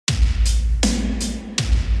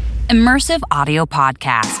Immersive Audio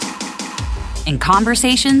Podcast. In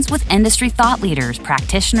conversations with industry thought leaders,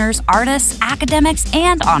 practitioners, artists, academics,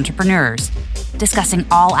 and entrepreneurs, discussing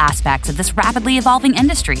all aspects of this rapidly evolving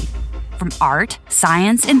industry, from art,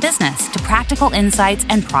 science, and business to practical insights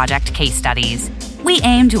and project case studies. We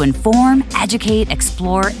aim to inform, educate,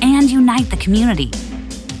 explore, and unite the community.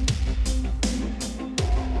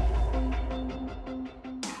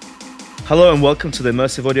 Hello and welcome to the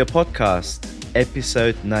Immersive Audio Podcast,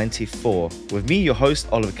 episode 94. With me, your host,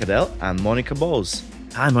 Oliver Cadell, and Monica Bowles.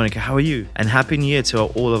 Hi, Monica, how are you? And Happy New Year to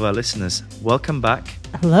all of our listeners. Welcome back.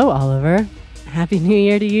 Hello, Oliver. Happy New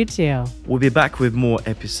Year to you too. We'll be back with more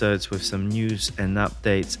episodes with some news and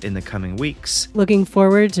updates in the coming weeks. Looking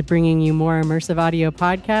forward to bringing you more immersive audio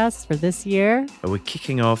podcasts for this year. We're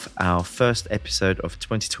kicking off our first episode of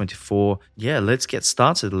 2024. Yeah, let's get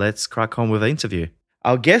started. Let's crack on with the interview.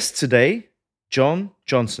 Our guest today, John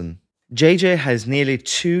Johnson. JJ has nearly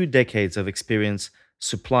 2 decades of experience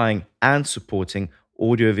supplying and supporting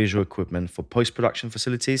audiovisual equipment for post-production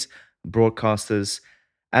facilities, broadcasters,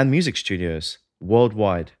 and music studios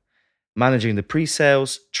worldwide, managing the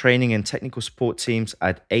pre-sales, training, and technical support teams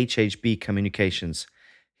at HHB Communications.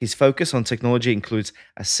 His focus on technology includes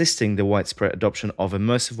assisting the widespread adoption of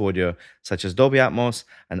immersive audio, such as Dolby Atmos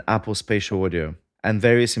and Apple Spatial Audio, and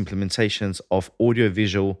various implementations of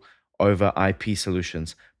audiovisual over IP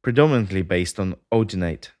solutions, predominantly based on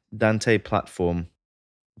Audinate, Dante platform.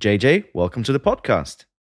 JJ, welcome to the podcast.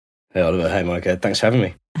 Hey, Oliver. Hey, Monica. Thanks for having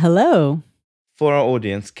me. Hello. For our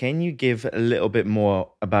audience, can you give a little bit more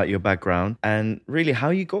about your background and really how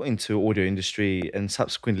you got into audio industry and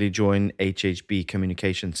subsequently joined HHB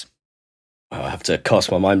Communications? I have to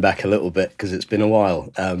cast my mind back a little bit because it's been a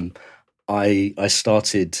while. I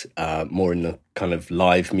started more in the kind of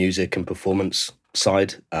live music and performance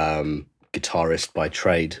side, guitarist by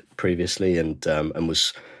trade previously, and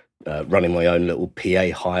was running my own little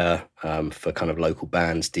PA hire for kind of local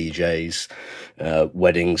bands, DJs,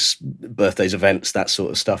 weddings, birthdays, events, that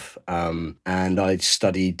sort of stuff. And I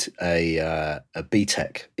studied a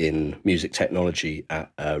BTEC in music technology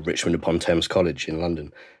at Richmond upon Thames College in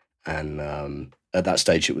London. And at that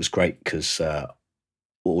stage, it was great because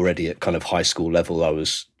already at kind of high school level, I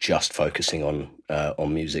was just focusing on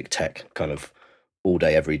music tech kind of all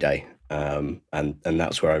day, every day. And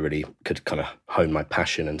that's where I really could kind of hone my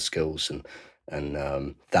passion and skills. And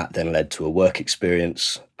that then led to a work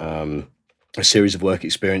experience, a series of work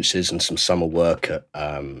experiences and some summer work at,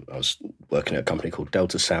 I was working at a company called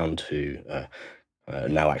Delta Sound, who are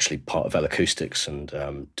now actually part of L Acoustics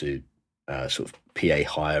and do sort of PA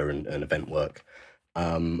hire and event work.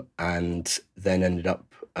 And then ended up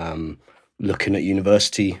looking at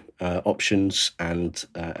university options and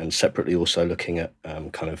separately also looking at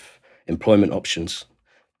kind of employment options.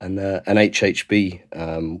 And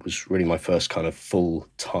HHB was really my first kind of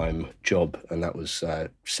full-time job, and that was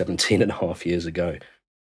 17 and a half years ago.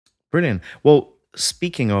 Brilliant. Well,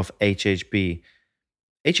 speaking of HHB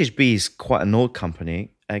is quite an old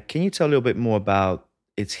company. Can you tell a little bit more about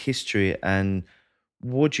its history and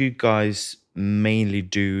what you guys mainly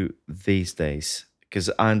do these days? Because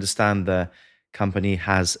I understand the company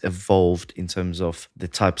has evolved in terms of the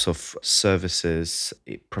types of services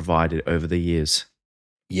it provided over the years.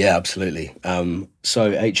 Yeah, absolutely.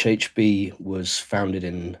 So HHB was founded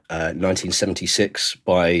in 1976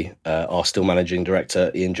 by our still managing director,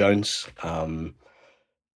 Ian Jones.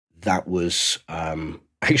 That was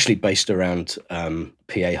actually based around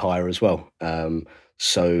PA hire as well.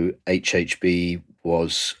 So HHB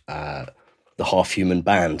was the Half Human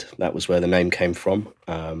Band. That was where the name came from.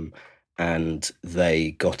 And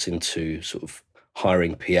they got into sort of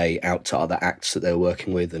hiring PA out to other acts that they were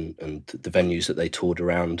working with and the venues that they toured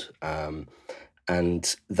around.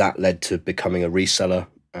 And that led to becoming a reseller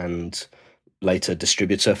and later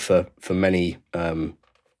distributor for many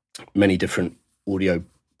different audio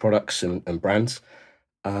products and brands.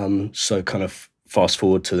 So kind of fast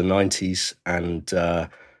forward to the 90s, and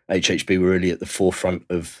HHB were really at the forefront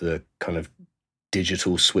of the kind of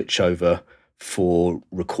digital switchover for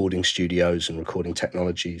recording studios and recording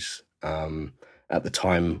technologies. At the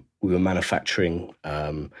time, we were manufacturing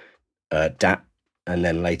DAT and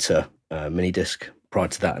then later mini-disc. Prior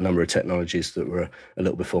to that, a number of technologies that were a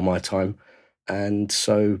little before my time. And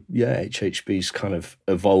so, yeah, HHB's kind of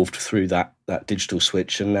evolved through that digital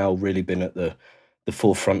switch and now really been at the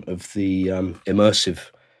forefront of the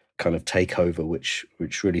immersive kind of takeover, which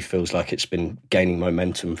really feels like it's been gaining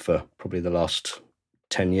momentum for probably the last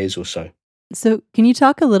 10 years or so. So can you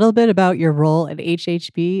talk a little bit about your role at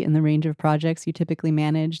HHB and the range of projects you typically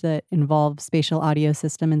manage that involve spatial audio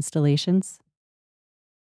system installations?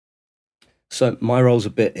 So my role's a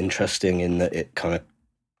bit interesting in that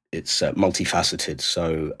it's multifaceted.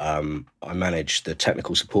 So I manage the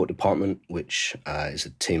technical support department, which is a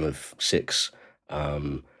team of 6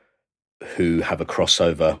 um, who have a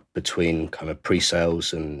crossover between kind of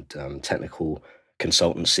pre-sales and technical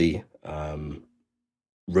consultancy,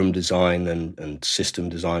 room design and system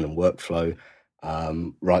design and workflow,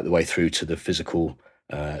 right the way through to the physical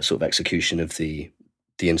sort of execution of the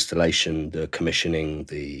installation, the commissioning,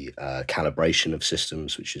 the calibration of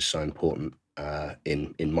systems, which is so important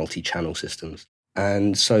in multi-channel systems.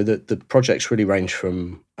 And so the projects really range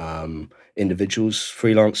from individuals,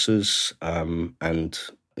 freelancers, and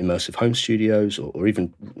immersive home studios, or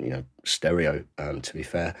even stereo. To be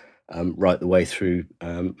fair, right the way through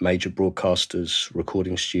major broadcasters,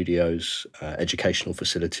 recording studios, educational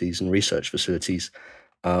facilities, and research facilities,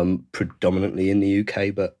 predominantly in the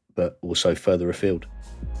UK, but also further afield.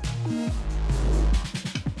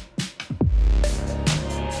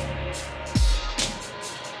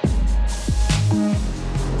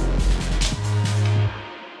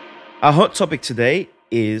 Our hot topic today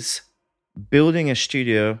is building a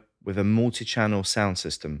studio with a multi-channel sound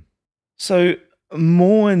system. So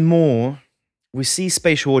more and more, we see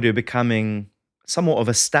spatial audio becoming somewhat of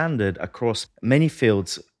a standard across many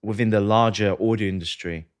fields within the larger audio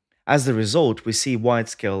industry. As a result, we see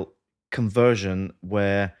wide-scale conversion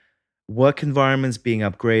where work environments being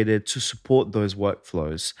upgraded to support those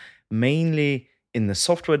workflows, mainly in the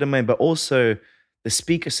software domain, but also the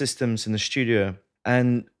speaker systems in the studio.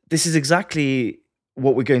 And this is exactly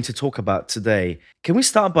what we're going to talk about today. Can we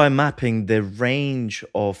start by mapping the range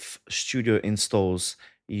of studio installs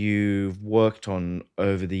you've worked on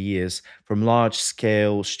over the years, from large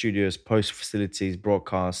scale studios, post facilities,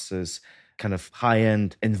 broadcasters, kind of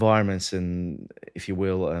high-end environments and, if you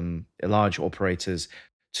will, large operators,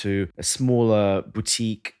 to a smaller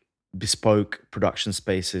boutique, bespoke production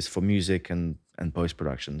spaces for music and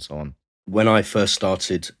post-production and so on? When I first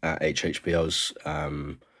started at HHB,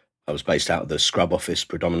 I was based out of the Scrub office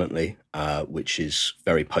predominantly, which is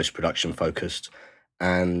very post-production focused,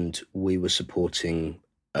 and we were supporting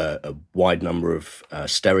a wide number of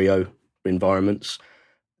stereo environments.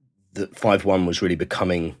 The 5.1 was really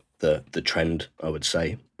becoming the trend, I would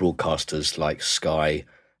say. Broadcasters like Sky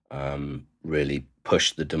really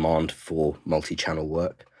pushed the demand for multi-channel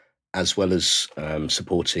work, as well as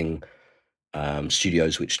supporting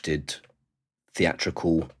studios which did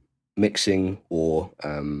theatrical mixing or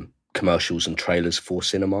commercials and trailers for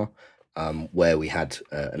cinema, where we had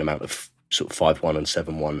an amount of sort of 5.1 and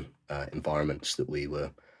 7.1 environments that we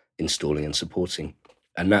were installing and supporting.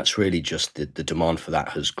 And that's really just the demand for that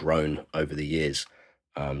has grown over the years,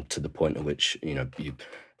 to the point at which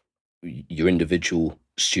your individual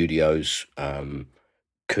studios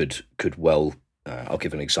could well. I'll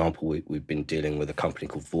give an example. We've been dealing with a company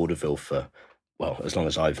called Vaudeville for, well, as long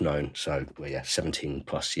as I've known, so 17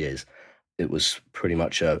 plus years. It was pretty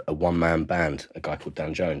much a one-man band, a guy called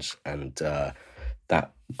Dan Jones, and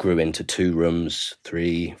that grew into 2 rooms,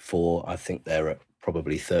 3, 4. I think they're at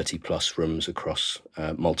probably 30 plus rooms across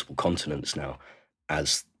multiple continents now,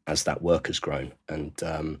 as that work has grown,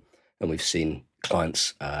 and we've seen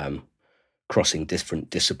clients crossing different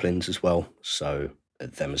disciplines as well. So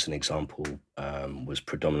them as an example was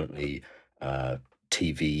predominantly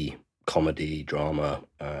TV, comedy, drama,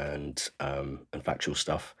 and factual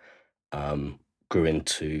stuff. Grew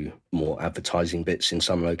into more advertising bits in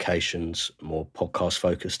some locations, more podcast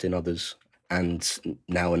focused in others. And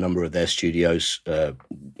now a number of their studios, the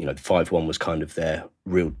 5.1 was kind of their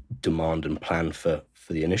real demand and plan for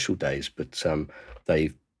the initial days, but they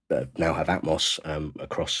now have Atmos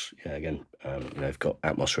across, they've got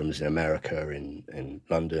Atmos rooms in America, in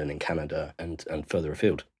London, in Canada, and further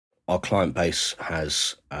afield. Our client base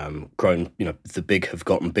has grown. The big have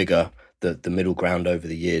gotten bigger. The middle ground over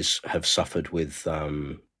the years have suffered with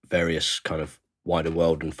various kind of wider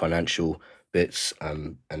world and financial bits,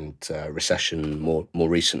 and recession. More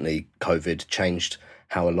recently, COVID changed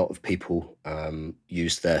how a lot of people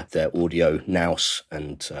use their audio nous,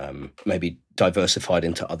 and maybe diversified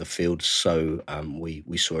into other fields. So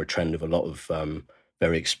we saw a trend of a lot of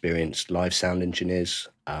very experienced live sound engineers,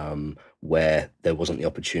 where there wasn't the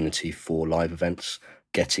opportunity for live events,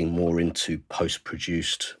 getting more into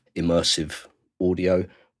post-produced immersive audio.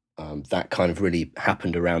 That kind of really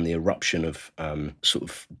happened around the eruption of sort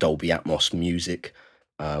of Dolby Atmos music,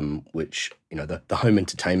 which, the home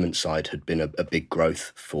entertainment side had been a big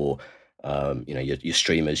growth for, your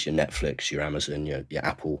streamers, your Netflix, your Amazon, your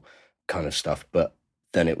Apple kind of stuff. But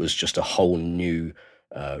then it was just a whole new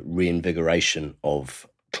reinvigoration of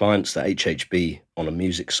clients that HHB on a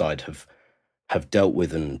music side have dealt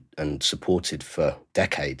with and supported for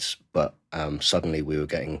decades, but suddenly we were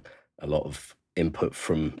getting a lot of input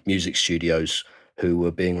from music studios who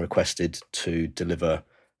were being requested to deliver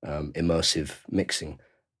immersive mixing,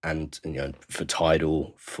 and for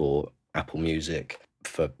Tidal, for Apple Music,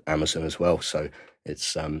 for Amazon as well. So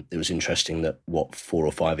it was interesting that 4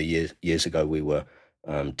 or 5 years ago we were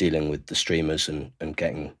dealing with the streamers and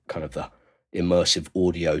getting kind of the immersive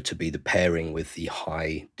audio to be the pairing with the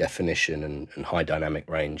high definition and high dynamic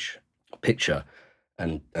range picture,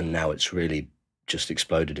 and now it's really just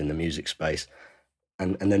exploded in the music space.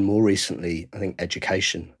 And then more recently, I think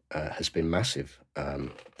education has been massive.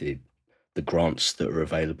 The grants that are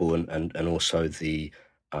available, and also the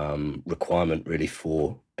requirement really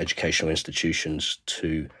for educational institutions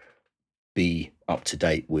to be up to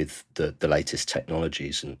date with the latest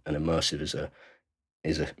technologies, and immersive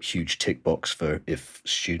is a huge tick box for if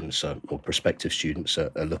students or prospective students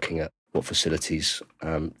are looking at what facilities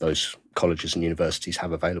those colleges and universities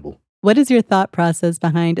have available. What is your thought process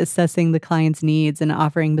behind assessing the client's needs and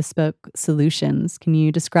offering bespoke solutions? Can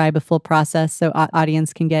you describe a full process so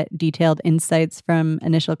audience can get detailed insights from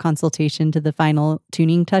initial consultation to the final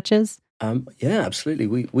tuning touches? Yeah, absolutely.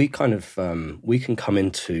 We kind of we can come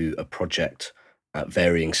into a project at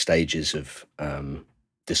varying stages of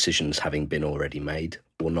decisions having been already made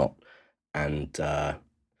or not, and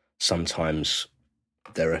sometimes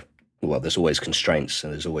there's always constraints,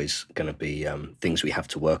 and there's always going to be things we have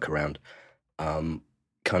to work around.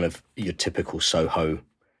 Kind of your typical Soho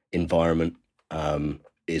environment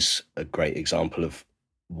is a great example of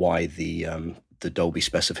why the Dolby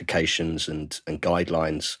specifications and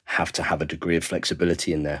guidelines have to have a degree of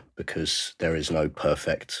flexibility in there, because there is no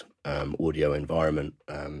perfect audio environment.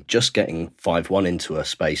 Just getting 5.1 into a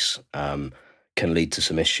space can lead to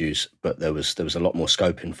some issues, but there was a lot more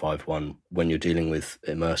scope in 5.1. When you're dealing with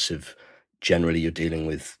immersive, generally you're dealing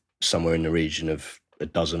with somewhere in the region of a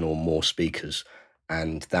dozen or more speakers,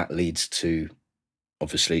 and that leads to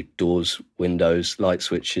obviously doors, windows, light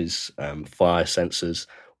switches, fire sensors,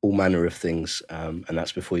 all manner of things, and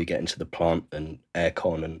that's before you get into the plant and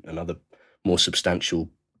aircon and other more substantial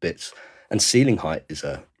bits. And ceiling height is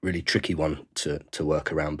a really tricky one to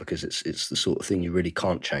work around, because it's the sort of thing you really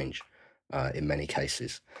can't change in many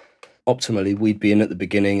cases. Optimally, we'd be in at the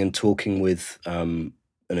beginning and talking with an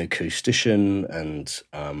acoustician, and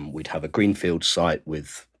we'd have a greenfield site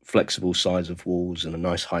with flexible size of walls and a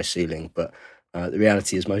nice high ceiling. But the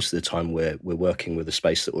reality is, most of the time we're working with a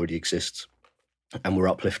space that already exists, and we're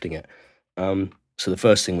uplifting it. So the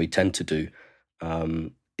first thing we tend to do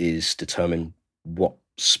is determine what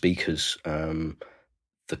speakers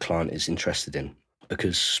the client is interested in,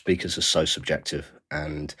 because speakers are so subjective,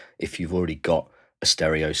 and if you've already got a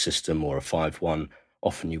stereo system or a 5.1,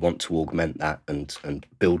 often you want to augment that and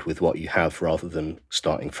build with what you have rather than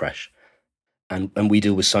starting fresh. And we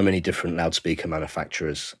deal with so many different loudspeaker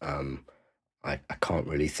manufacturers. I can't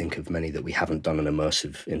really think of many that we haven't done an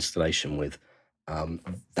immersive installation with.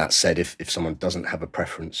 That said, if someone doesn't have a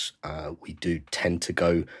preference, we do tend to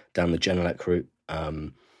go down the Genelec route.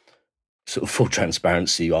 Sort of full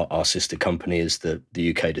transparency, our sister company is the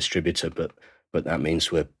UK distributor, but that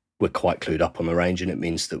means we're quite clued up on the range, and it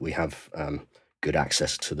means that we have good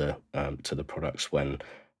access to the products when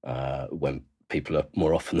people are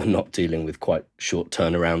more often than not dealing with quite short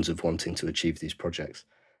turnarounds of wanting to achieve these projects.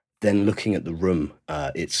 Then looking at the room,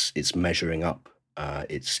 it's measuring up,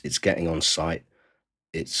 it's getting on site,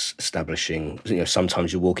 it's establishing.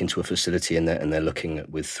 Sometimes you walk into a facility and they're looking at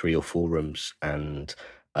with 3 or 4 rooms and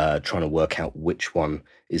trying to work out which one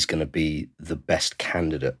is going to be the best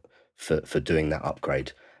candidate for doing that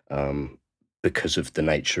upgrade, because of the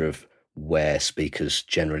nature of where speakers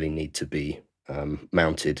generally need to be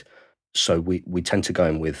mounted. So we tend to go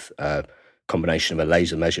in with a combination of a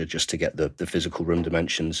laser measure just to get the physical room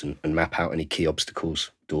dimensions and map out any key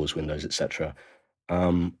obstacles, doors, windows, etc.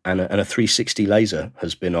 And a 360 laser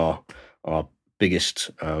has been our biggest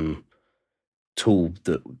tool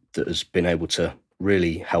that has been able to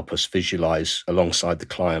really help us visualize alongside the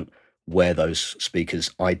client where those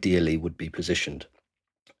speakers ideally would be positioned.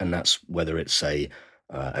 And that's whether it's an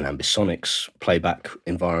ambisonics playback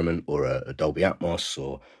environment or a Dolby Atmos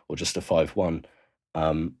or just a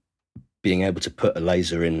 5.1. Being able to put a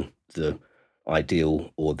laser in the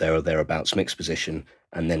ideal or there or thereabouts mix position,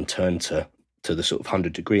 and then turn to the sort of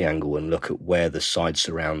 100-degree angle and look at where the side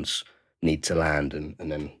surrounds need to land, and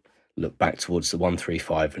then look back towards the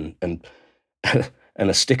 135 and and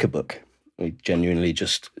a sticker book. We genuinely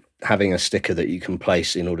just having a sticker that you can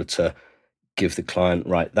place in order to give the client,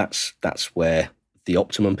 right, that's where the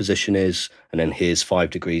optimum position is, and then here's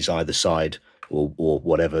 5 degrees either side or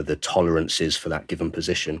whatever the tolerance is for that given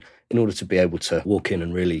position, in order to be able to walk in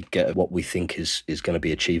and really get what we think is going to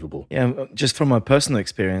be achievable. Yeah, just from my personal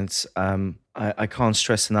experience, I can't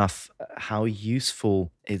stress enough how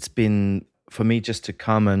useful it's been for me just to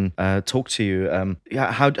come and talk to you.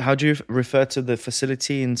 Yeah, how do you refer to the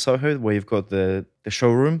facility in Soho where you've got the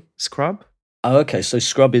showroom, Scrub? Oh, okay. So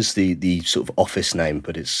Scrub is the sort of office name,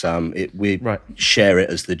 but it's we Right. share it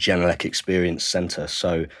as the Genelec Experience Centre.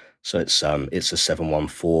 So it's a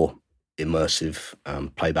 714 immersive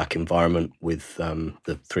playback environment with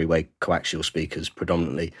the three-way coaxial speakers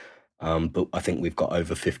predominantly. But I think we've got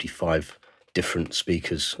over 55 different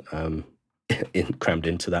speakers crammed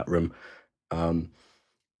into that room.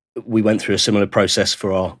 We went through a similar process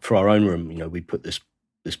for our own room. You know, we put this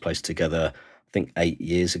place together, I think 8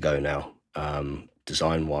 years ago now,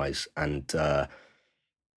 design wise, and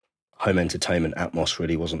home entertainment Atmos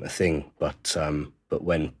really wasn't a thing. But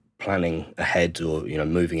when planning ahead or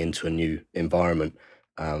moving into a new environment,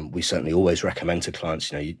 we certainly always recommend to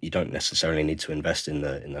clients, you don't necessarily need to invest in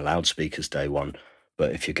the loudspeakers day one,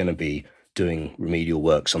 but if you're going to be doing remedial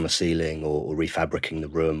works on the ceiling or refabricating the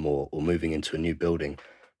room or moving into a new building,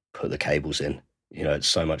 put the cables in. It's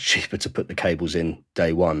so much cheaper to put the cables in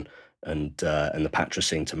day one and the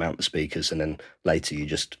pattracing to mount the speakers, and then later you're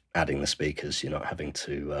just adding the speakers. You're not having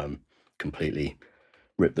to completely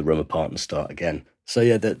rip the room apart and start again. So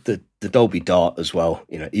yeah, the Dolby Dart as well.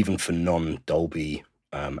 Even for non-Dolby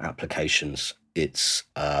applications, it's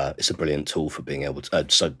a brilliant tool for being able to.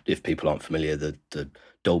 So if people aren't familiar, the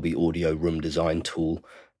Dolby Audio Room Design tool.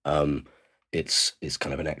 It's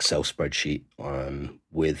kind of an Excel spreadsheet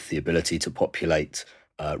with the ability to populate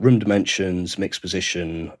room dimensions, mix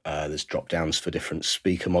position. There's drop downs for different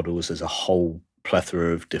speaker models. There's a whole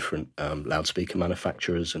plethora of different loudspeaker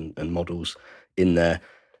manufacturers and models in there.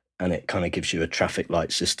 And it kind of gives you a traffic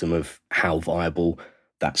light system of how viable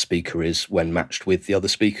that speaker is when matched with the other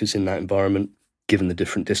speakers in that environment, given the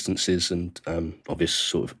different distances and obvious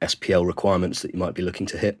sort of SPL requirements that you might be looking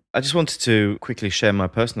to hit. I just wanted to quickly share my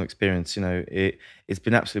personal experience. It's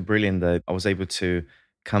been absolutely brilliant that I was able to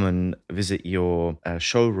come and visit your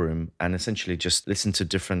showroom and essentially just listen to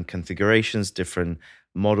different configurations, different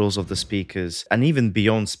models of the speakers, and even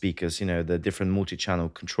beyond speakers, the different multi-channel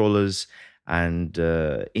controllers and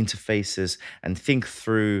interfaces, and think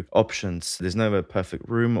through options. There's no perfect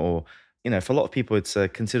room, or for a lot of people it's a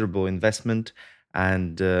considerable investment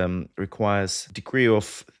and requires a degree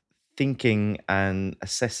of thinking and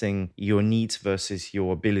assessing your needs versus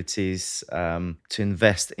your abilities to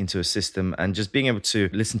invest into a system, and just being able to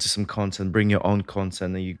listen to some content, bring your own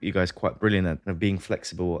content. And you guys are quite brilliant at being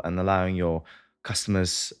flexible and allowing your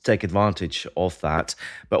customers to take advantage of that.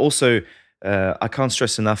 But also, I can't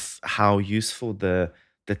stress enough how useful the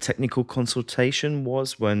technical consultation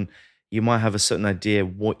was when you might have a certain idea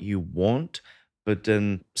what you want, but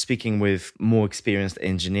then speaking with more experienced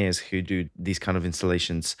engineers who do these kind of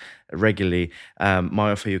installations regularly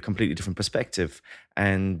might offer you a completely different perspective.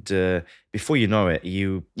 And before you know it,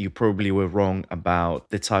 you probably were wrong about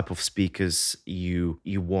the type of speakers you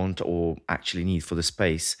want or actually need for the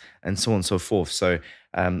space, and so on and so forth. So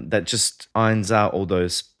that just irons out all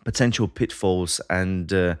those potential pitfalls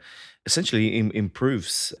and essentially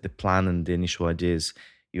improves the plan and the initial ideas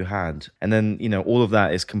you had. And then, all of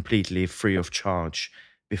that is completely free of charge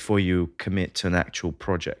before you commit to an actual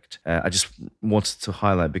project. I just wanted to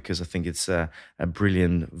highlight because I think it's a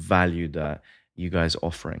brilliant value that you guys are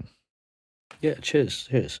offering. Yeah, cheers.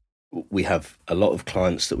 We have a lot of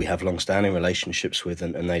clients that we have long-standing relationships with,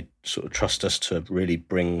 and they sort of trust us to really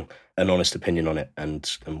bring an honest opinion on it. And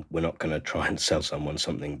we're not going to try and sell someone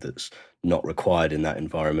something that's not required in that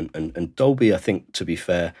environment. And Dolby, I think, to be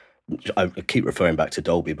fair, I keep referring back to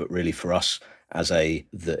Dolby, but really for us, as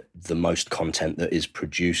the most content that is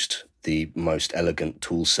produced, the most elegant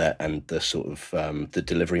tool set, and the sort of the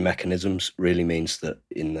delivery mechanisms really means that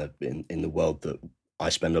in the world that I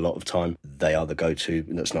spend a lot of time, they are the go-to.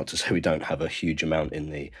 And that's not to say we don't have a huge amount in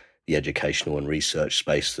the educational and research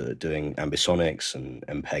space that are doing ambisonics and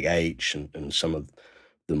MPEG-H and some of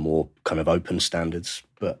the more kind of open standards.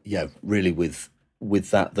 But yeah, really with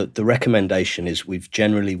that, the recommendation is we've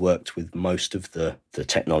generally worked with most of the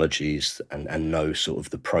technologies and know sort of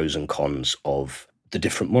the pros and cons of the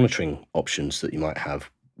different monitoring options that you might have.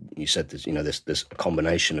 You said there's a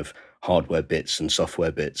combination of hardware bits and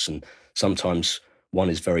software bits, and sometimes one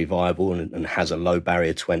is very viable and has a low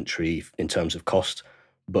barrier to entry in terms of cost,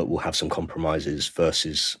 but will have some compromises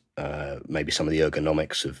versus maybe some of the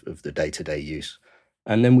ergonomics of the day-to-day use.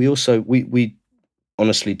 And then we also we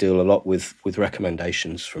honestly deal a lot with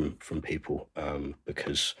recommendations from people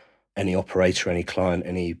because any operator, any client,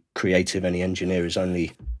 any creative, any engineer is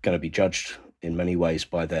only going to be judged in many ways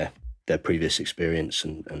by their previous experience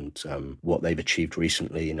and what they've achieved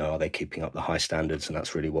recently. You know, are they keeping up the high standards? And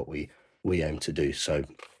that's really what we aim to do. So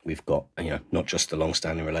we've got, you know, not just the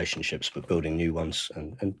long-standing relationships, but building new ones.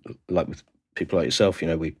 And like with people like yourself, you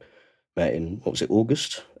know, we met in, what was it,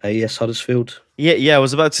 August, AES Huddersfield? Yeah, I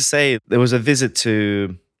was about to say there was a visit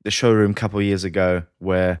to the showroom a couple of years ago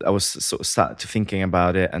where I was sort of started to thinking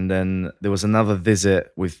about it, and then there was another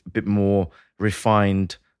visit with a bit more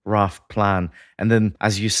refined, rough plan. And then,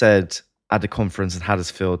 as you said, at the conference in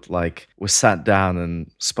Huddersfield, like we sat down and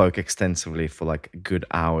spoke extensively for like a good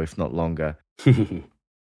hour, if not longer.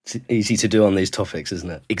 It's easy to do on these topics, isn't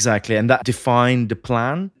it? Exactly, and that defined the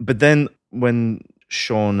plan. But then when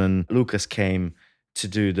Sean and Lucas came to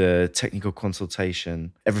do the technical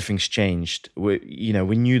consultation, everything's changed. We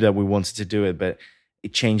knew that we wanted to do it, but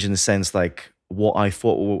it changed in the sense like what I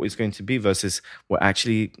thought what it was going to be versus what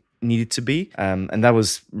actually needed to be. And that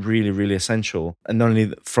was really, really essential. And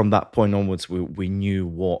only from that point onwards, we knew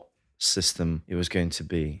what system it was going to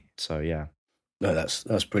be. So, yeah. No,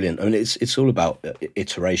 that's brilliant. I mean, it's all about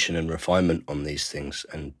iteration and refinement on these things.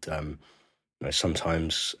 And you know,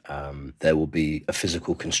 sometimes there will be a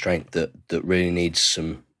physical constraint that really needs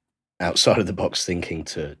some outside of the box thinking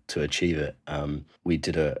to achieve it. We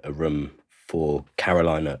did a room for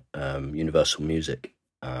Caroline at Universal Music,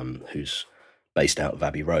 who's based out of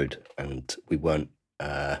Abbey Road, and we weren't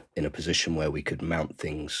in a position where we could mount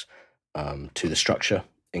things to the structure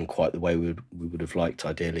in quite the way we would have liked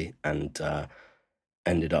ideally, and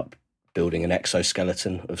ended up building an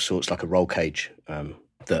exoskeleton of sorts, like a roll cage,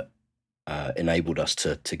 that enabled us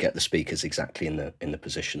to get the speakers exactly in the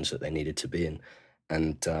positions that they needed to be in,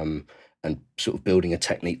 and sort of building a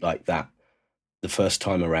technique like that. The first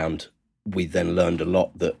time around, we then learned a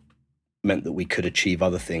lot that meant that we could achieve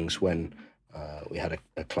other things when we had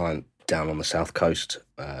a client down on the south coast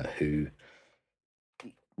who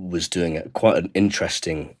was doing quite an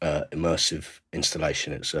interesting immersive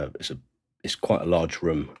installation. It's quite a large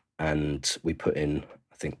room, and we put in,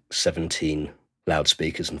 I think, 17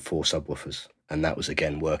 loudspeakers and 4 subwoofers, and that was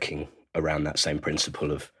again working around that same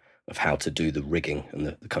principle of how to do the rigging and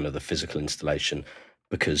the kind of the physical installation,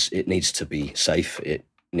 because it needs to be safe, it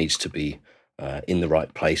needs to be in the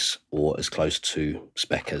right place or as close to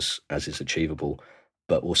spec as is achievable,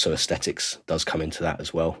 but also aesthetics does come into that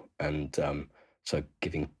as well. And so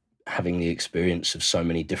having the experience of so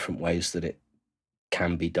many different ways that it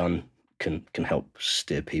can be done can help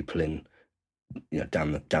steer people in, you know,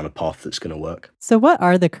 down a path that's going to work. So what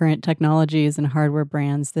are the current technologies and hardware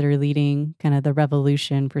brands that are leading kind of the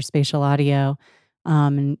revolution for spatial audio?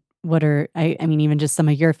 And what are, I mean, even just some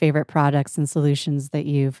of your favorite products and solutions that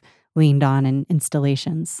you've leaned on in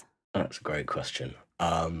installations? That's a great question.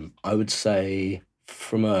 I would say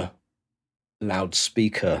from a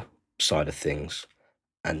loudspeaker side of things,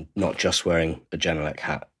 and not just wearing a Genelec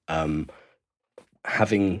hat,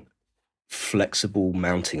 having flexible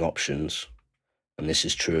mounting options, and this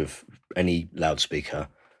is true of any loudspeaker,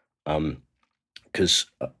 because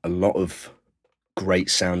a lot of great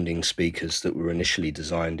sounding speakers that were initially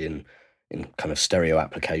designed in kind of stereo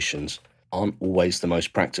applications aren't always the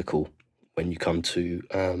most practical when you come to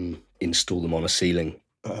install them on a ceiling,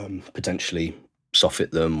 potentially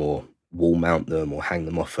soffit them or wall mount them or hang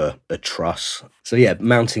them off a truss. So yeah,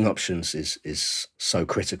 mounting options is so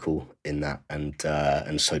critical in that,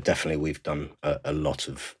 and so definitely we've done a lot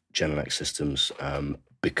of Genelec systems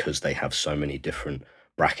because they have so many different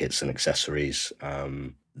brackets and accessories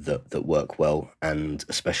that work well, and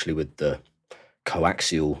especially with the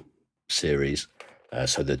coaxial series,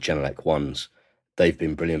 so the Genelec ones, they've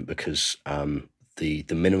been brilliant because the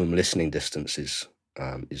minimum listening distance is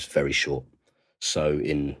very short. So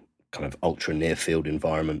in kind of ultra near field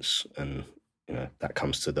environments, and you know that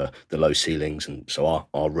comes to the low ceilings, and so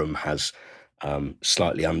our room has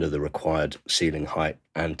slightly under the required ceiling height,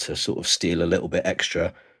 and to sort of steal a little bit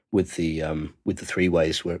extra with the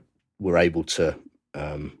 3-ways, we're able to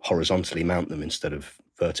horizontally mount them instead of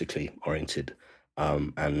vertically oriented,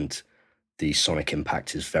 and the sonic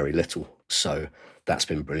impact is very little. So that's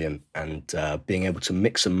been brilliant, and being able to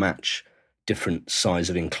mix and match different size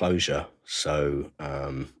of enclosure. So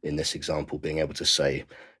in this example, being able to say,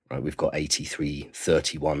 right, we've got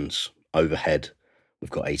 8331s overhead, we've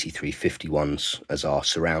got 8351s as our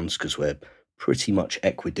surrounds, because we're pretty much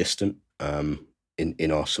equidistant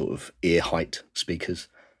in our sort of ear height speakers,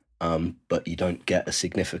 but you don't get a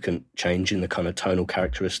significant change in the kind of tonal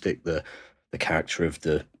characteristic, the character of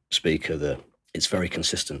the speaker. It's very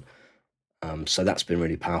consistent. So that's been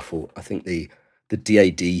really powerful. I think the The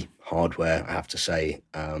DAD hardware, I have to say,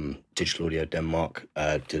 Digital Audio Denmark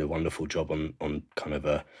did a wonderful job on kind of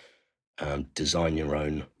a design your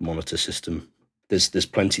own monitor system. There's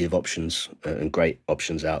plenty of options and great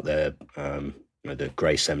options out there. The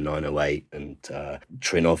Grace M908 and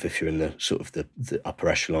Trinov, if you're in the sort of the upper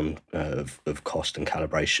echelon of cost and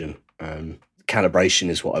calibration. Calibration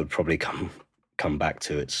is what I would probably come back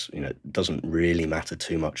to. It doesn't really matter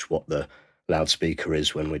too much what the loudspeaker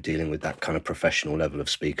is when we're dealing with that kind of professional level of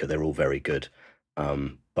speaker. They're all very good,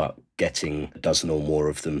 but getting a dozen or more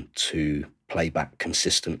of them to play back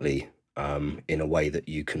consistently in a way that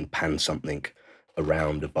you can pan something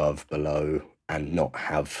around, above, below, and not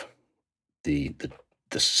have the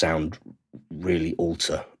sound really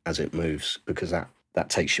alter as it moves, because that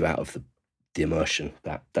takes you out of the immersion.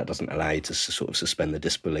 That doesn't allow you to sort of suspend the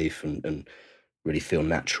disbelief and really feel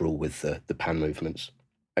natural with the pan movements.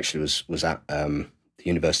 Actually was at the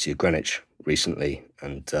University of Greenwich recently,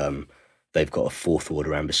 and they've got a fourth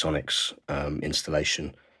order ambisonics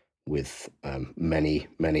installation with many,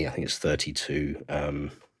 I think it's 32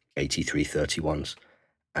 8331s,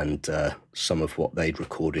 and some of what they'd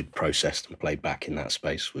recorded, processed, and played back in that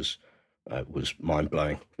space was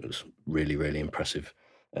mind-blowing. It was really, really impressive.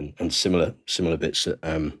 And similar bits at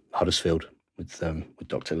Huddersfield with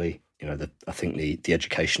Dr. Lee. I think the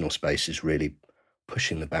educational space is really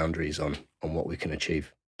pushing the boundaries on what we can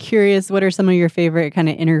achieve. Curious, what are some of your favorite kind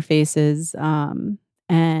of interfaces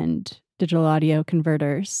and digital audio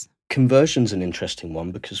converters? Conversion's an interesting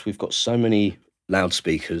one because we've got so many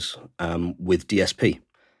loudspeakers with DSP.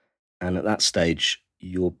 And at that stage,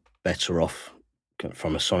 you're better off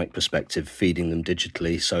from a sonic perspective feeding them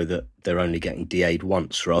digitally so that they're only getting DA'd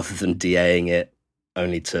once rather than DAing it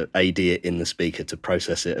only to AD it in the speaker to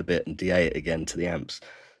process it a bit and DA it again to the amps.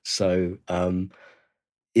 So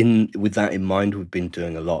with that in mind, we've been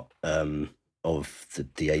doing a lot of the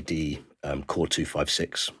DAD Core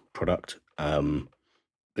 256 product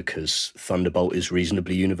because Thunderbolt is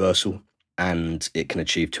reasonably universal and it can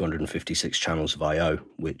achieve 256 channels of I/O,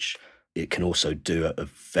 which it can also do at a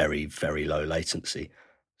very, very low latency.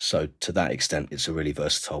 So to that extent, it's a really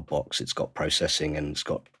versatile box. It's got processing and it's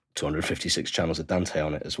got 256 channels of Dante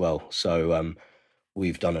on it as well. So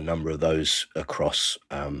we've done a number of those across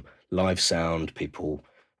live sound, people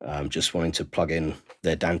just wanting to plug in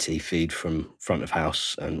their Dante feed from front of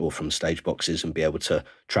house or from stage boxes and be able to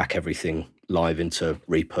track everything live into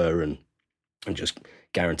Reaper and just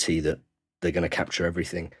guarantee that they're going to capture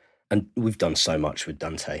everything. And we've done so much with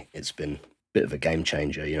Dante. It's been a bit of a game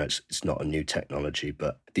changer. It's not a new technology,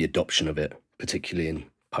 but the adoption of it, particularly in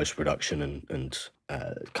post-production and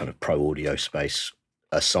kind of pro audio space,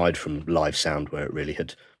 aside from live sound where it really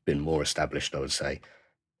had been more established, I would say,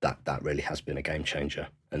 that really has been a game changer.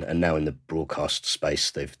 And now in the broadcast space,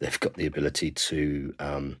 they've got the ability to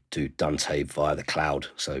do Dante via the cloud.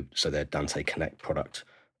 So their Dante Connect product,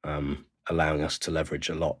 allowing us to leverage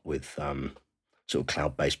a lot with sort of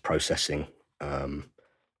cloud-based processing,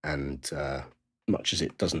 and much as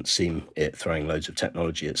it doesn't seem it throwing loads of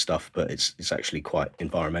technology at stuff, but it's actually quite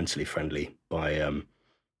environmentally friendly by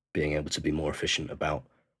being able to be more efficient about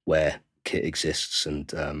where kit exists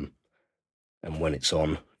and when it's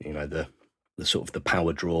on. The sort of the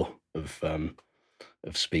power draw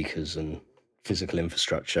of speakers and physical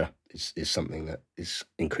infrastructure is something that is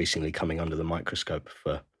increasingly coming under the microscope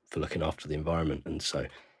for looking after the environment. And so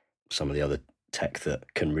some of the other tech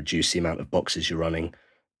that can reduce the amount of boxes you're running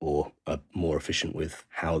or are more efficient with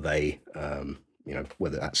how they,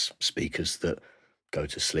 whether that's speakers that go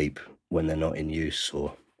to sleep when they're not in use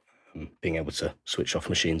or being able to switch off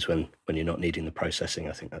machines when you're not needing the processing.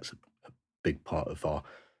 I think that's a big part of our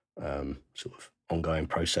sort of ongoing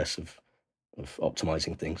process of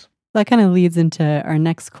optimizing things. That kind of leads into our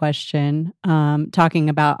next question, talking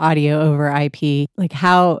about audio over IP. Like,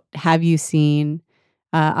 how have you seen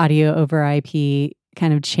audio over IP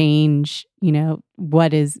kind of change,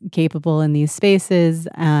 what is capable in these spaces,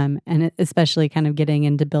 and especially kind of getting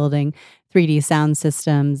into building 3D sound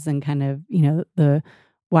systems and kind of, the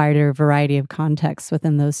wider variety of contexts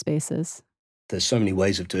within those spaces? There's so many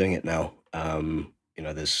ways of doing it now.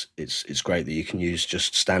 It's great that you can use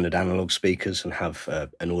just standard analog speakers and have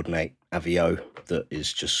an ordinate AVO that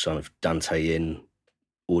is just sort of Dante in,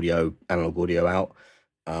 audio, analog audio out.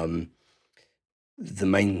 The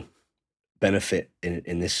main benefit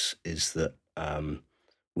in this is that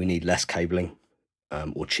we need less cabling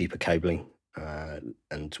or cheaper cabling,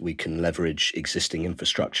 and we can leverage existing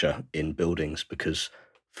infrastructure in buildings because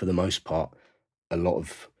for the most part, a lot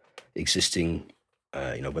of existing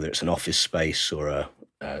whether it's an office space or a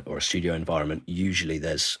studio environment, usually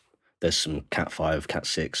there's there's some Cat 5, Cat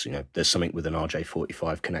 6, there's something with an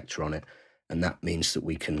RJ45 connector on it. And that means that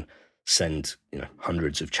we can send,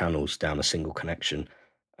 hundreds of channels down a single connection,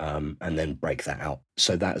 and then break that out.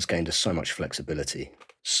 So that has gained us so much flexibility.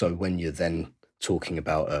 So when you're then talking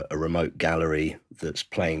about a remote gallery that's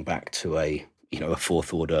playing back to a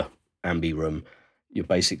fourth order ambi room, you're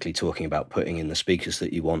basically talking about putting in the speakers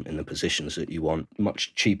that you want in the positions that you want,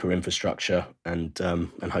 much cheaper infrastructure, and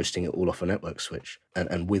hosting it all off a network switch.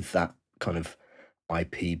 And with that kind of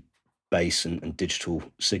IP base and digital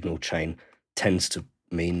signal chain tends to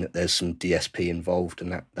mean that there's some DSP involved,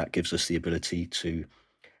 and that gives us the ability to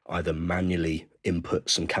either manually input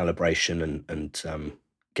some calibration and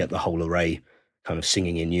get the whole array kind of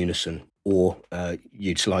singing in unison, or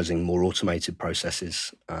utilizing more automated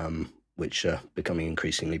processes, which are becoming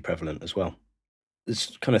increasingly prevalent as well.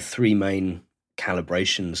 There's kind of three main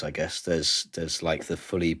calibrations, I guess. There's like the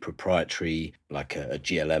fully proprietary, like a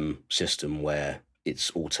GLM system where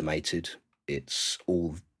it's automated. It's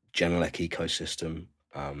all Genelec ecosystem.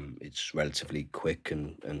 It's relatively quick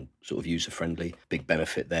and sort of user-friendly. Big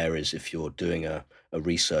benefit there is if you're doing a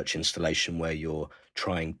research installation where you're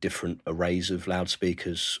trying different arrays of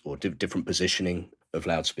loudspeakers or different positioning of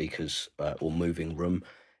loudspeakers, or moving room,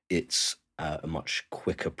 it's a much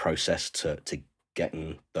quicker process to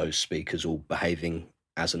getting those speakers all behaving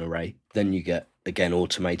as an array. Then you get, again,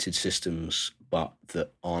 automated systems, but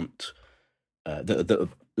that aren't that are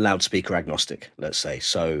loudspeaker agnostic, let's say.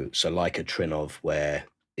 So like a Trinov, where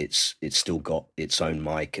it's still got its own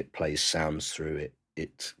mic, it plays sounds through it,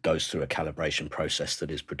 it goes through a calibration process that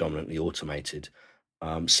is predominantly automated.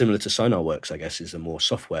 Similar to SonarWorks, I guess, is a more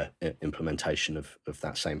software implementation of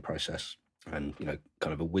that same process, and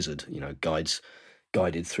kind of a wizard,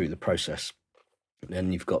 guided through the process. And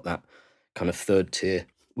then you've got that kind of third tier,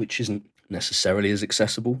 which isn't necessarily as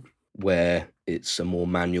accessible, where it's a more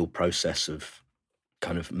manual process of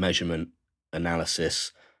kind of measurement,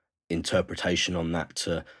 analysis, interpretation on that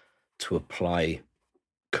to apply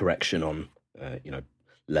correction on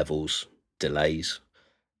levels, delays,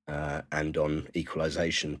 and on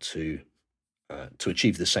equalization to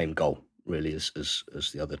achieve the same goal, really, as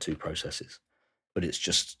the other two processes. But it's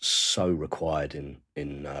just so required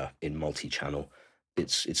in multi-channel.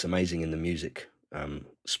 It's amazing in the music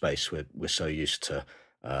space. We're so used to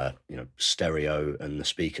stereo, and the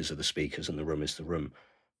speakers are the speakers and the room is the room.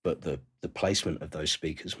 But the placement of those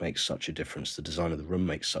speakers makes such a difference. The design of the room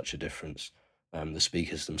makes such a difference. The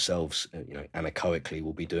speakers themselves, anechoically,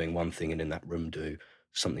 will be doing one thing, and in that room do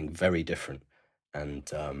something very different. And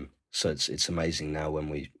so it's amazing now when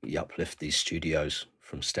we uplift these studios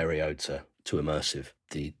from stereo to immersive,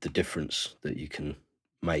 the difference that you can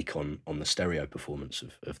make on the stereo performance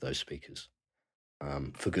of those speakers,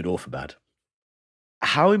 for good or for bad.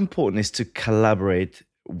 How important is to collaborate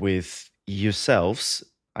with yourselves,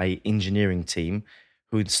 a engineering team,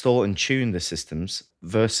 who install and tune the systems,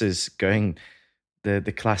 versus going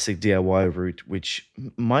the classic DIY route, which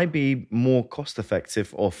might be more cost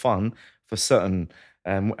effective or fun for certain,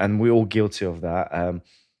 and we're all guilty of that,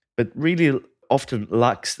 but really often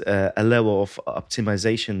lacks a level of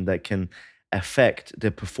optimization that can affect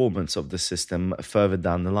the performance of the system further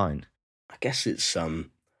down the line? I guess it's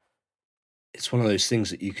one of those things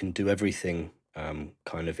that you can do everything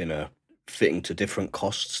kind of in a fitting to different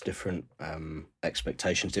costs, different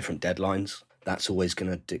expectations, different deadlines. That's always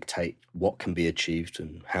going to dictate what can be achieved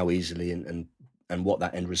and how easily, and what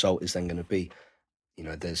that end result is then going to be.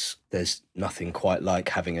 There's nothing quite like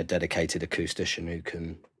having a dedicated acoustician who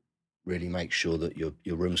can really make sure that your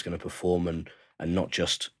room's going to perform, and not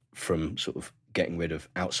just from sort of getting rid of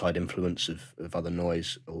outside influence of other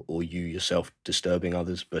noise, or you yourself disturbing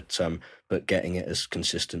others, but getting it as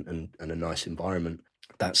consistent and a nice environment.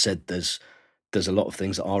 That said, there's a lot of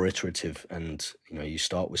things that are iterative, and you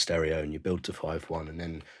start with stereo and you build to 5.1, and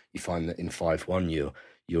then you find that in 5.1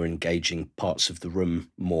 you're engaging parts of the room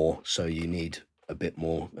more, so you need a bit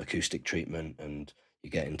more acoustic treatment, and you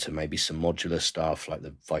get into maybe some modular stuff like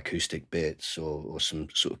the acoustic bits, or some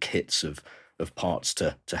sort of kits of parts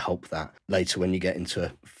to help that. Later, when you get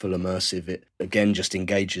into full immersive, it again just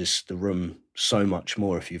engages the room so much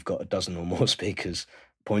more if you've got a dozen or more speakers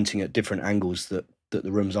pointing at different angles that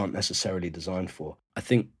the rooms aren't necessarily designed for. I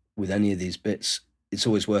think with any of these bits, it's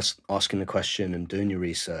always worth asking the question and doing your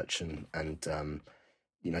research, and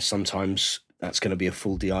sometimes that's going to be a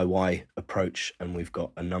full DIY approach. And we've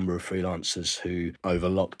got a number of freelancers who over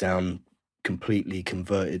lockdown completely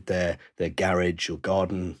converted their garage or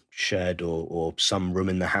garden shed or some room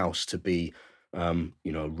in the house to be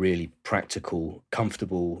really practical,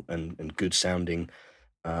 comfortable, and good sounding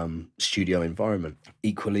studio environment.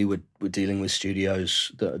 Equally, we're dealing with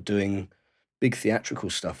studios that are doing big theatrical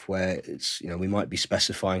stuff where it's, we might be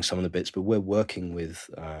specifying some of the bits, but we're working with,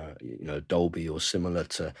 Dolby or similar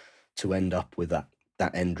to end up with that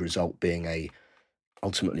end result being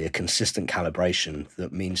ultimately a consistent calibration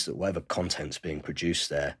that means that whatever content's being produced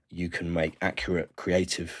there, you can make accurate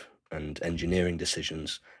creative and engineering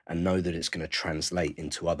decisions and know that it's going to translate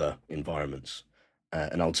into other environments,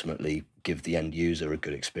 and ultimately give the end user a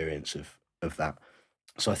good experience of that.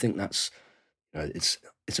 So I think that's, it's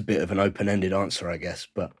a bit of an open-ended answer, I guess,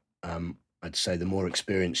 but I'd say the more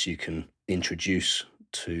experience you can introduce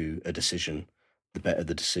to a decision, the better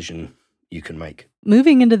the decision you can make.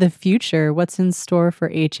 Moving into the future, what's in store for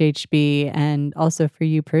HHB and also for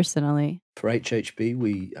you personally? For HHB,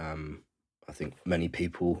 we, I think many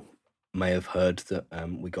people may have heard that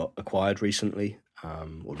we got acquired recently,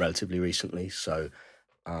 or relatively recently. So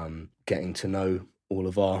getting to know all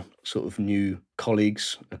of our sort of new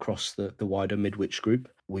colleagues across the wider Midwich group.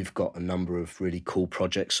 We've got a number of really cool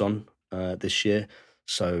projects on this year.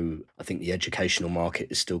 So I think the educational market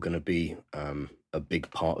is still going to be a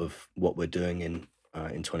big part of what we're doing in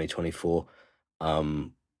 2024,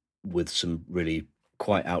 with some really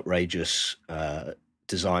quite outrageous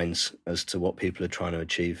designs as to what people are trying to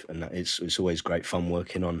achieve. And that it's always great fun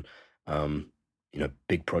working on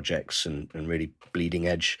big projects and really bleeding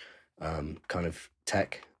edge kind of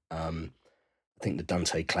tech. I think the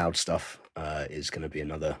Dante Cloud stuff is going to be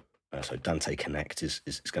another. So Dante Connect is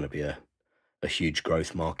going to be a huge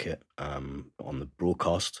growth market on the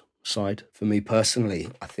broadcast side. For me personally,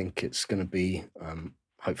 I think it's going to be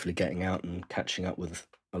hopefully getting out and catching up with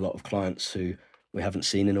a lot of clients who we haven't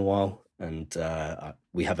seen in a while. And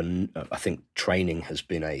we have I think training has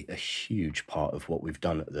been a huge part of what we've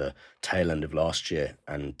done at the tail end of last year.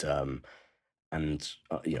 And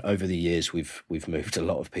over the years, we've moved a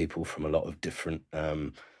lot of people from a lot of different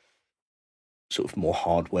sort of more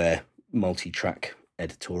hardware multi-track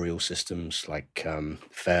editorial systems like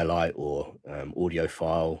Fairlight or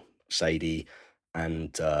Audiophile, Sadie,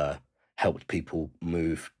 and helped people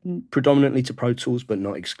move predominantly to Pro Tools, but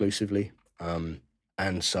not exclusively.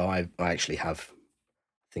 And so I actually have,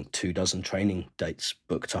 I think, 24 training dates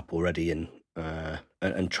booked up already, and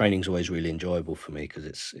training's always really enjoyable for me because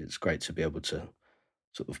it's great to be able to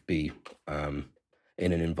sort of be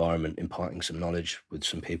in an environment imparting some knowledge with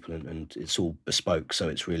some people, and it's all bespoke, so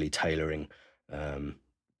it's really tailoring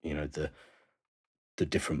the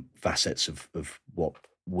different facets of what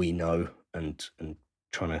we know and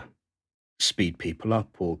trying to speed people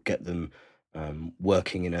up or get them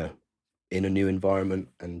working in a new environment,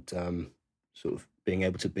 and sort of being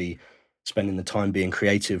able to be spending the time being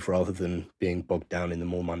creative rather than being bogged down in the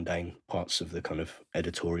more mundane parts of the kind of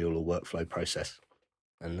editorial or workflow process,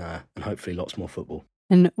 and hopefully lots more football.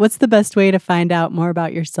 And what's the best way to find out more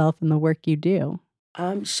about yourself and the work you do?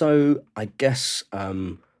 So I guess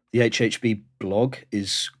the HHB blog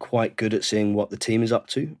is quite good at seeing what the team is up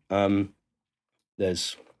to.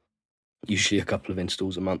 There's usually a couple of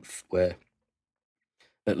installs a month where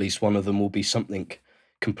at least one of them will be something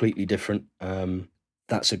completely different.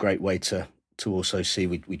 That's a great way to also see.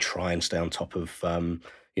 We try and stay on top of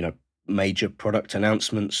major product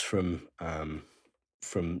announcements from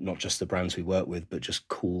not just the brands we work with, but just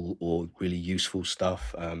cool or really useful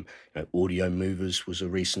stuff. Audio Movers was a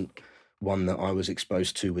recent one that I was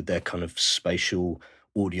exposed to with their kind of spatial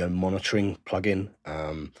audio monitoring plugin.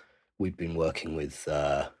 We've been working with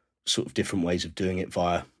sort of different ways of doing it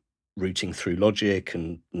via routing through Logic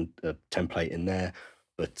and a template in there.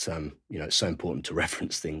 But it's so important to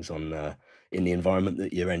reference things on in the environment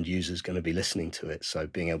that your end user is going to be listening to it. So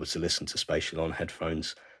being able to listen to spatial on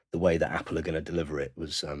headphones the way that Apple are going to deliver it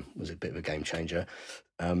was a bit of a game changer.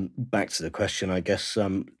 Back to the question, I guess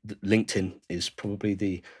LinkedIn is probably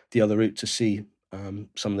the other route to see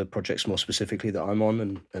some of the projects more specifically that I'm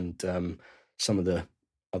on, and some of the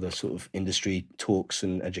other sort of industry talks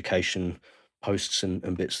and education posts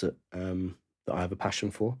and bits that I have a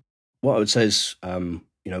passion for. What I would say is,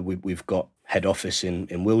 we've got head office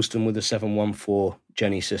in Willesden with a 714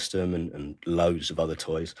 Jenny system and loads of other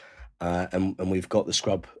toys. And we've got the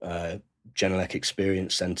Scrub Genelec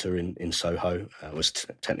Experience Centre in Soho. It was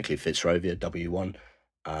technically Fitzrovia, W1,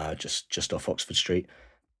 just off Oxford Street.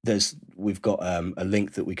 We've got a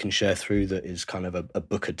link that we can share through that is kind of a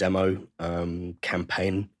book a demo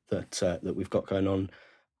campaign that we've got going on.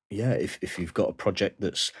 Yeah, if you've got a project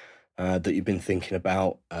that's that you've been thinking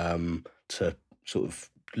about to sort of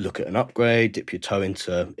look at an upgrade, dip your toe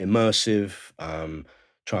into Immersive,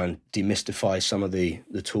 try and demystify some of the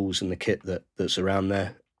tools and the kit that's around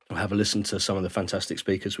there, or have a listen to some of the fantastic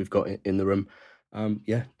speakers we've got in the room,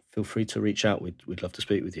 feel free to reach out. We'd love to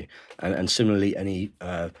speak with you. And similarly, any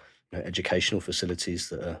educational facilities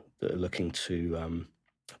that are looking to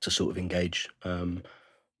sort of engage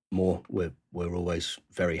more, we're always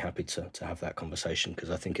very happy to have that conversation, because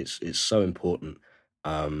I think it's so important.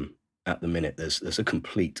 At the minute, there's a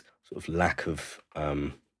complete sort of lack of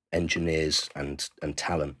engineers and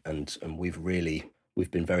talent, and we've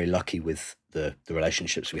been very lucky with the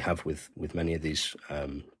relationships we have with many of these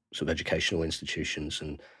sort of educational institutions,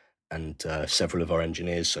 and several of our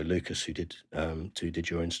engineers. So Lucas, who did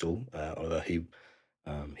your install, Oliver, he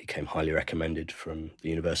came highly recommended from the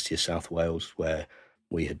University of South Wales, where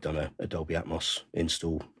we had done a Dolby Atmos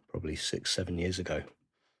install probably 6-7 years ago.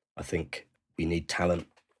 I think we need talent.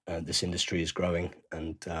 This industry is growing,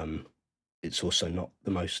 and it's also not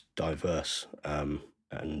the most diverse. And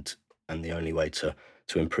the only way to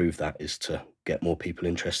improve that is to get more people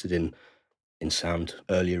interested in sound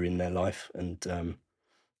earlier in their life, and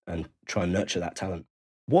try and nurture that talent.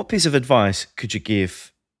 What piece of advice could you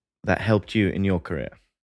give that helped you in your career?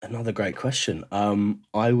 Another great question.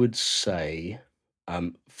 I would say,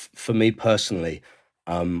 for me personally,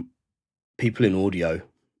 people in audio,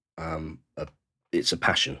 it's a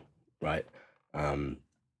passion, right?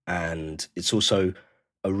 And it's also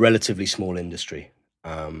a relatively small industry.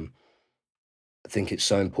 I think it's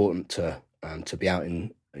so important to be out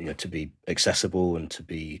in, to be accessible and to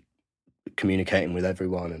be communicating with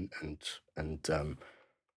everyone, and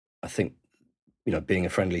I think being a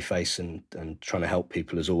friendly face and trying to help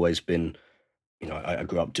people has always been, I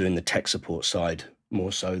grew up doing the tech support side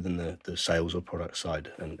more so than the sales or product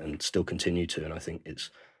side, and still continue to. And I think it's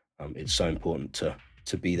so important to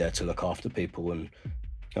be there to look after people, and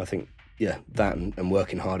I think that and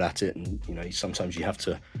working hard at it, and sometimes you have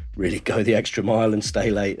to really go the extra mile and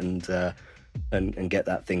stay late and get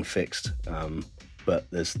that thing fixed. But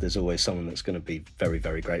there's always someone that's going to be very,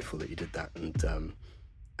 very grateful that you did that, and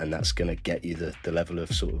that's going to get you the level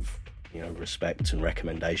of sort of respect and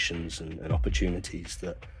recommendations and opportunities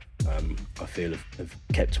that I feel have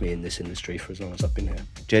kept me in this industry for as long as I've been here.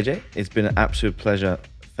 JJ, it's been an absolute pleasure.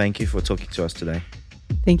 Thank you for talking to us today.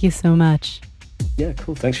 Thank you so much. Yeah,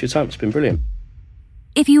 cool. Thanks for your time. It's been brilliant.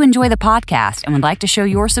 If you enjoy the podcast and would like to show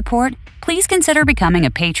your support, please consider becoming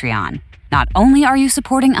a Patreon. Not only are you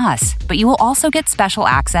supporting us, but you will also get special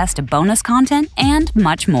access to bonus content and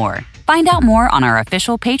much more. Find out more on our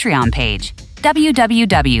official Patreon page,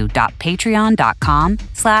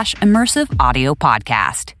 www.patreon.com/immersive audio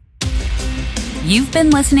podcast. You've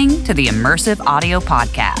been listening to the Immersive Audio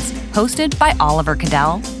Podcast, hosted by Oliver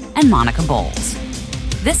Cadell and Monica Bowles.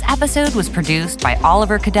 This episode was produced by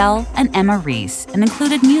Oliver Cadell and Emma Reese and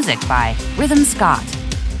included music by Rhythm Scott.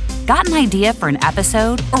 Got an idea for an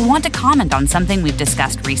episode or want to comment on something we've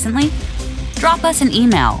discussed recently? Drop us an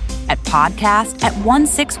email at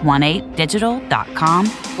podcast@1618digital.com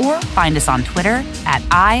or find us on Twitter at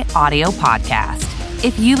iAudioPodcast.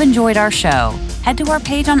 If you've enjoyed our show, head to our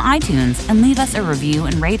page on iTunes and leave us a review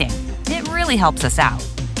and rating. It really helps us out.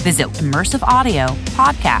 Visit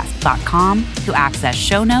immersiveaudiopodcast.com to access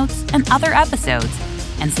show notes and other episodes,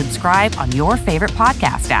 and subscribe on your favorite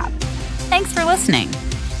podcast app. Thanks for listening.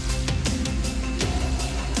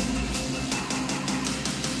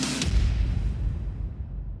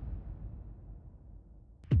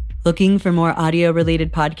 Looking for more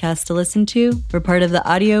audio-related podcasts to listen to? We're part of the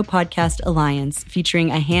Audio Podcast Alliance,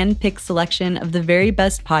 featuring a hand-picked selection of the very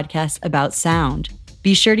best podcasts about sound.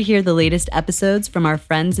 Be sure to hear the latest episodes from our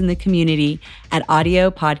friends in the community at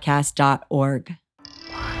audiopodcast.org.